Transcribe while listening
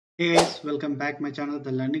Hey guys, welcome back my channel,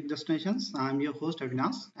 The Learning Destinations. I'm your host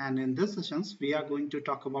Avinash, and in this sessions we are going to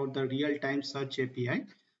talk about the real-time search API.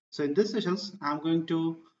 So in this sessions, I'm going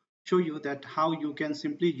to show you that how you can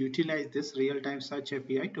simply utilize this real-time search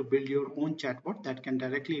API to build your own chatbot that can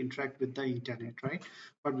directly interact with the internet, right?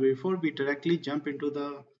 But before we directly jump into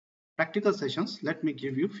the practical sessions, let me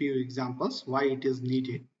give you few examples why it is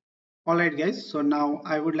needed. Alright guys, so now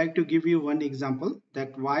I would like to give you one example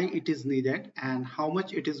that why it is needed and how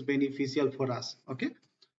much it is beneficial for us. Okay,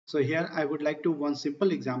 so here I would like to one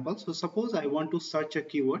simple example. So suppose I want to search a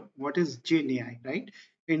keyword, what is GenAI, right?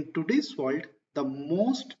 In today's world, the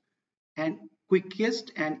most and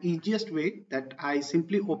quickest and easiest way that I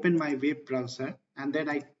simply open my web browser and then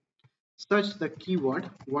I search the keyword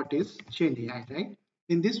what is GenAI, right?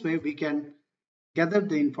 In this way we can gather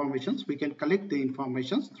the informations, we can collect the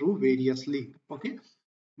informations through various links. Okay,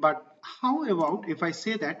 but how about if I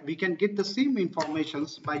say that we can get the same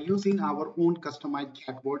informations by using our own customized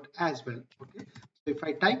chatbot as well? Okay, so if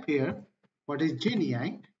I type here what is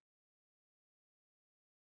GenAI,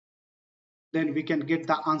 then we can get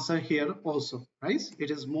the answer here also, right?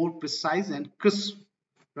 It is more precise and crisp,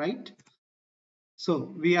 right?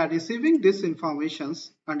 So we are receiving this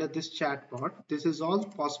informations under this chatbot. This is all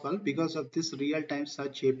possible because of this real-time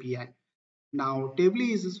search API. Now,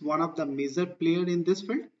 Tavily is one of the major player in this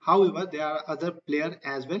field. However, there are other players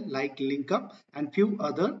as well, like LinkUp and few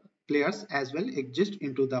other players as well exist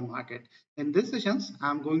into the market. In this sessions,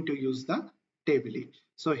 I'm going to use the Tavily.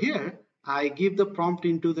 So here, I give the prompt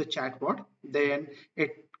into the chatbot, then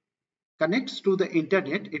it connects to the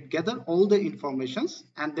internet, it gather all the informations,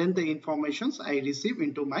 and then the informations I receive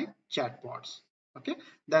into my chatbots. Okay,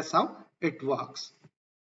 that's how it works.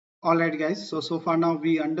 Alright guys, so far now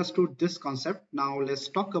we understood this concept. Now let's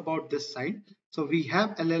talk about this side. So we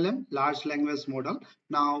have LLM, large language model.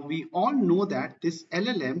 Now we all know that this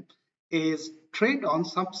LLM is trained on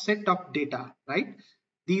some set of data, right?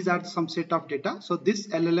 These are some set of data. So this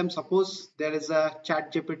LLM, suppose there is a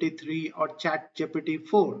chat GPT 3 or chat GPT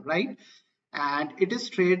 4, right? And it is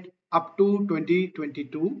trained up to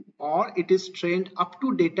 2022 or it is trained up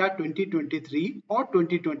to data 2023 or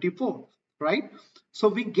 2024, right? So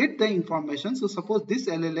we get the information. So suppose this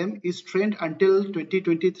LLM is trained until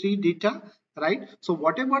 2023 data, right? So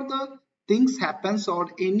whatever the things happens or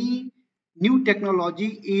any new technology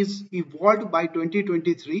is evolved by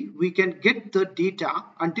 2023, we can get the data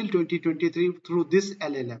until 2023 through this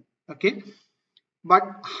LLM. Okay, but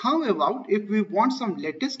how about if we want some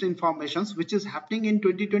latest informations which is happening in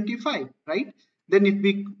 2025, right? Then if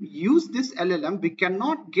we use this LLM, we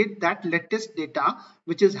cannot get that latest data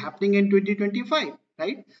which is happening in 2025,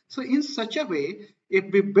 right? So in such a way, if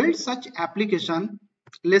we build such application,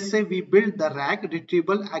 let's say we build the RAG,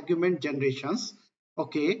 retrieval argument generations,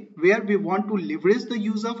 okay, where we want to leverage the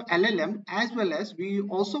use of LLM as well as we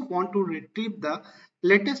also want to retrieve the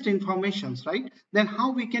latest informations, right? Then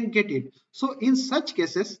how we can get it? So in such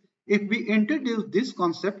cases, if we introduce this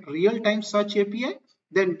concept real-time search API,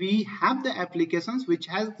 then we have the applications which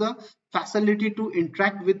has the facility to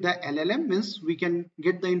interact with the LLM, means we can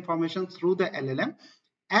get the information through the LLM,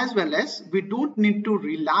 as well as we don't need to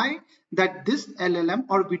rely that this LLM,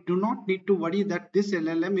 or we do not need to worry that this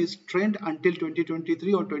LLM is trained until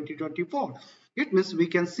 2023 or 2024. It means we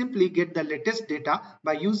can simply get the latest data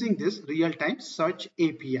by using this real-time search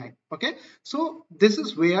API. Okay, so this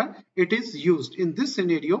is where it is used. In this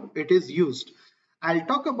scenario, it is used. I'll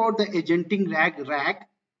talk about the agentic RAG.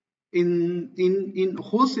 In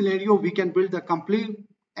whole scenario we can build the complete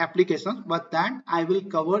application, but that I will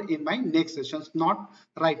cover in my next sessions, not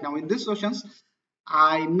right now. In this sessions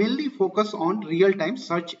I mainly focus on real-time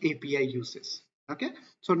search API uses. Okay,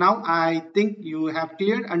 so now I think you have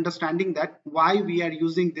clear understanding that why we are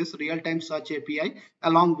using this real-time search API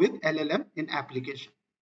along with LLM in application.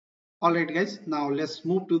 All right guys, now let's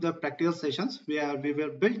move to the practical sessions where we will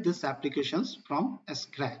build these applications from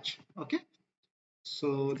scratch. Okay,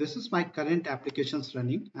 so this is my current applications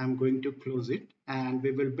running. I'm going to close it and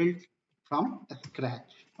we will build from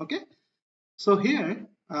scratch. Okay, so here,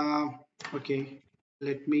 okay,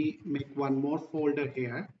 let me make one more folder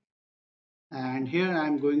here, and here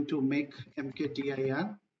I'm going to make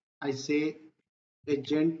mkdir. I say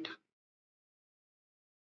agent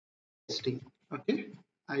testing. Okay,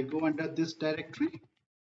 I go under this directory,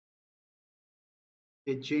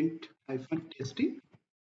 agent testing.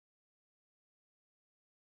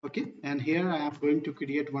 Okay, and here I am going to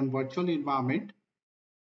create one virtual environment.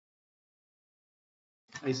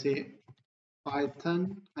 I say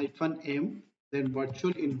python -m, then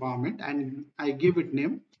virtual environment, and I give it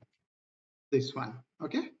name this one.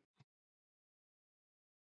 Okay,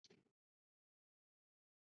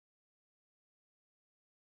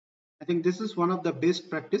 I think this is one of the best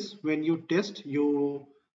practice when you test you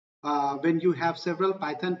when you have several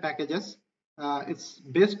Python packages. It's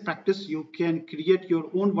best practice you can create your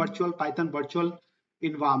own virtual Python virtual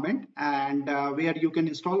environment and where you can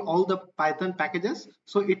install all the Python packages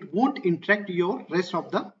so it won't interact your rest of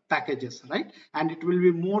the packages, right? And it will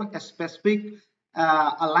be more specific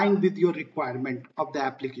aligned with your requirement of the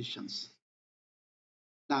applications.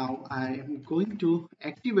 Now I am going to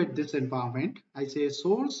activate this environment. I say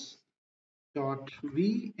source dot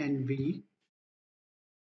v and v.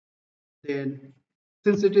 Then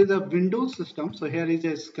since it is a Windows system, so here is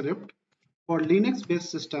a script. For Linux based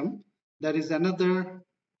system, there is another,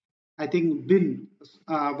 I think, bin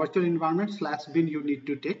virtual environment slash bin you need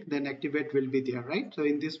to take, then activate will be there, right? So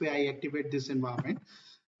in this way I activate this environment.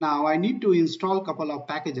 Now I need to install a couple of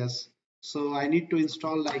packages. So I need to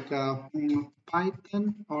install like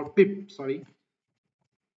Python or pip, sorry.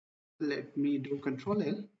 Let me do Control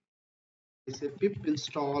L. I say pip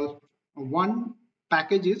install. One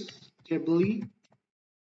package is Tavily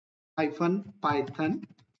Python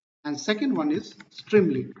and second one is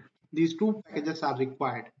Streamlit. These two packages are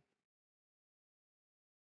required.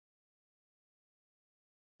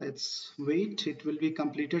 Let's wait, it will be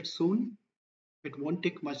completed soon. It won't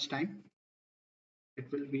take much time. It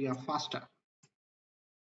will be a faster.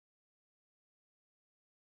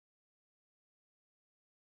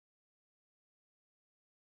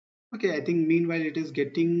 Okay, I think meanwhile it is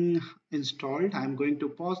getting installed. I'm going to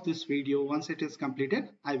pause this video. Once it is completed,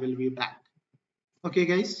 I will be back. Okay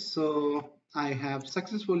guys, so I have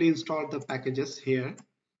successfully installed the packages here.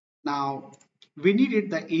 Now we needed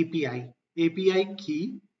the API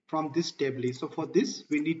key from this Tavily. So for this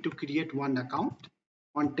we need to create one account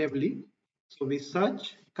on Tavily. So we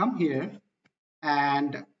search, come here,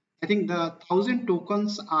 and I think the 1000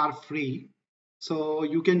 tokens are free. So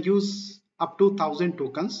you can use up to 1000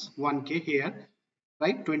 tokens, 1k here,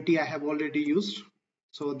 right? 20 I have already used.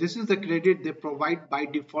 So this is the credit they provide by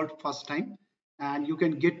default first time, and you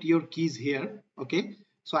can get your keys here. Okay,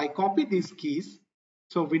 so I copy these keys.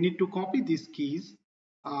 So we need to copy these keys.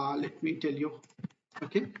 Let me tell you.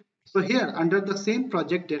 Okay, so here under the same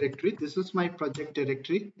project directory, this is my project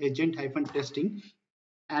directory, agent-testing,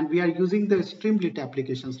 and we are using the Streamlit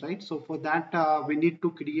applications, right? So for that we need to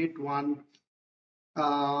create one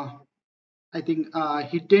I think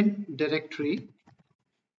hidden directory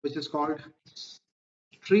which is called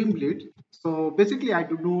Streamlit. So basically I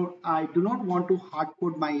do not want to hard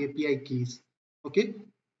code my API keys. Okay,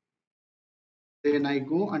 then I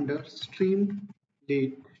go under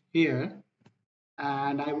Streamlit here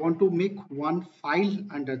and I want to make one file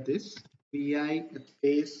under this vi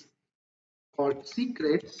space called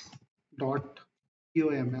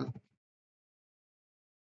secrets.uml,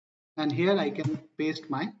 and here I can paste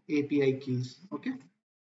my API keys. Okay,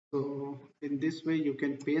 so in this way you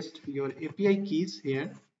can paste your API keys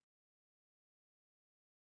here,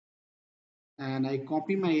 and I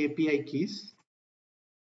copy my API keys,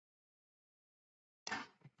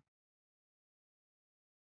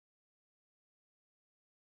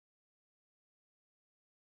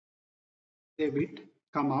 save it,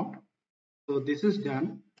 come out. So this is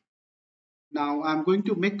done. Now I'm going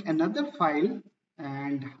to make another file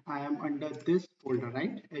and I am under this folder,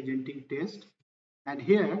 right? Agentic test, and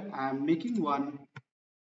here I am making one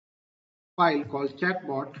file called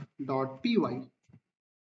chatbot.py.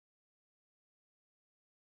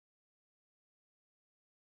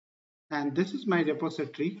 And this is my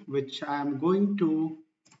repository which I am going to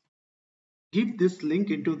give this link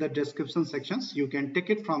into the description sections. You can take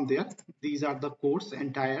it from there. These are the codes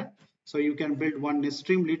entire, so you can build one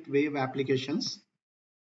Streamlit wave applications.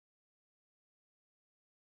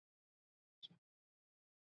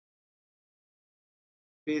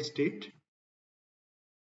 Paste it.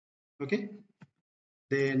 Okay,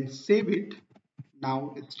 then save it.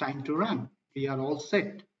 Now it's time to run. We are all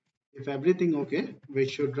set. If everything okay, we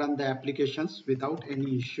should run the applications without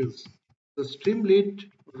any issues. So Streamlit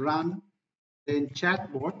run, then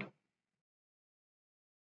chatbot.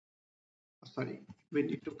 Sorry, we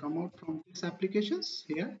need to come out from these applications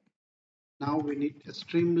here. Now we need a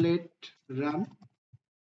Streamlit run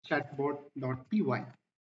chatbot.py.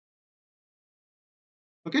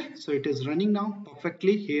 Okay, so it is running now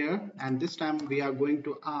perfectly here, and this time we are going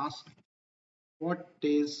to ask what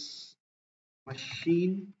is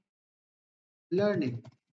machine learning.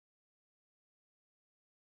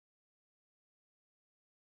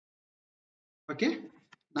 Okay,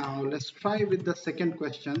 now let's try with the second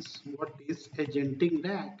questions. What is agentic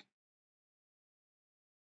RAG?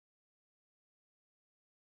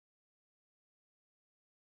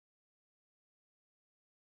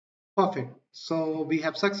 Perfect. So we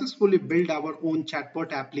have successfully built our own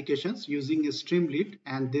chatbot applications using Streamlit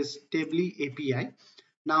and this Tavily API.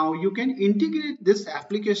 Now you can integrate these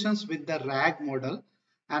applications with the RAG model,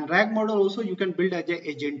 and RAG model also you can build as a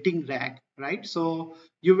agenting RAG, right? So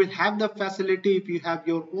you will have the facility if you have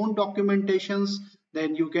your own documentations,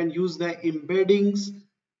 then you can use the embeddings,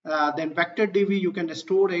 then vector DB you can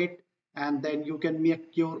store it, and then you can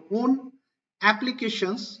make your own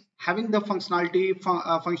applications having the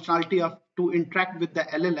functionality of to interact with the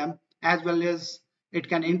LLM, as well as it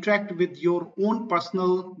can interact with your own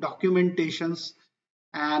personal documentations.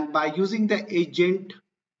 And by using the agent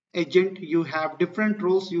you have different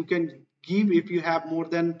roles you can give if you have more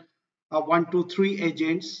than 1 to 3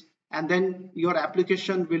 agents, and then your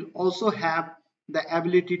application will also have the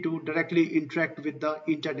ability to directly interact with the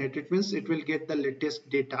internet. It means it will get the latest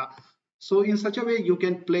data. So in such a way you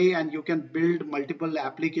can play and you can build multiple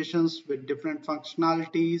applications with different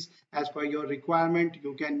functionalities as per your requirement.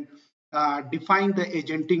 You can define the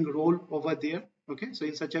agenting role over there. Okay, so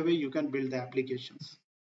in such a way you can build the applications.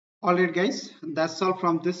 All right, guys, that's all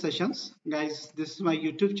from this sessions. Guys, this is my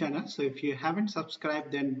YouTube channel. So if you haven't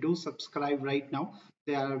subscribed, then do subscribe right now.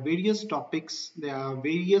 There are various topics, there are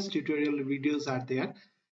various tutorial videos are there.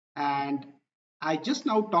 And I just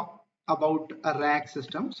now talked about a RAG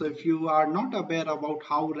system. So if you are not aware about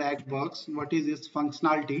how RAG works, what is its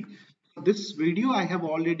functionality, this video I have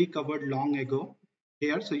already covered long ago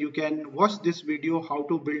here. So you can watch this video, how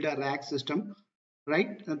to build a RAG system,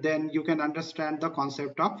 right? And then you can understand the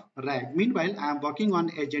concept of RAG. Meanwhile, I am working on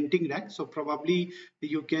agenting RAG, so probably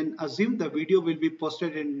you can assume the video will be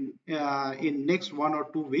posted in next 1 or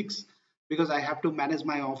 2 weeks, because I have to manage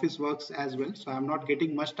my office works as well. So I'm not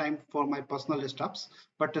getting much time for my personal stuffs,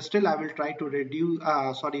 but still I will try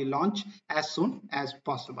to launch as soon as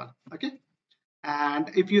possible. Okay. And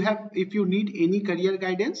if you need any career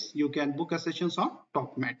guidance, you can book a sessions on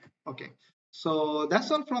TopMed. Okay, so that's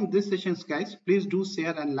all from this sessions, guys. Please do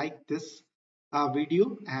share and like this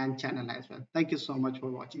video and channel as well. Thank you so much for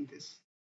watching this.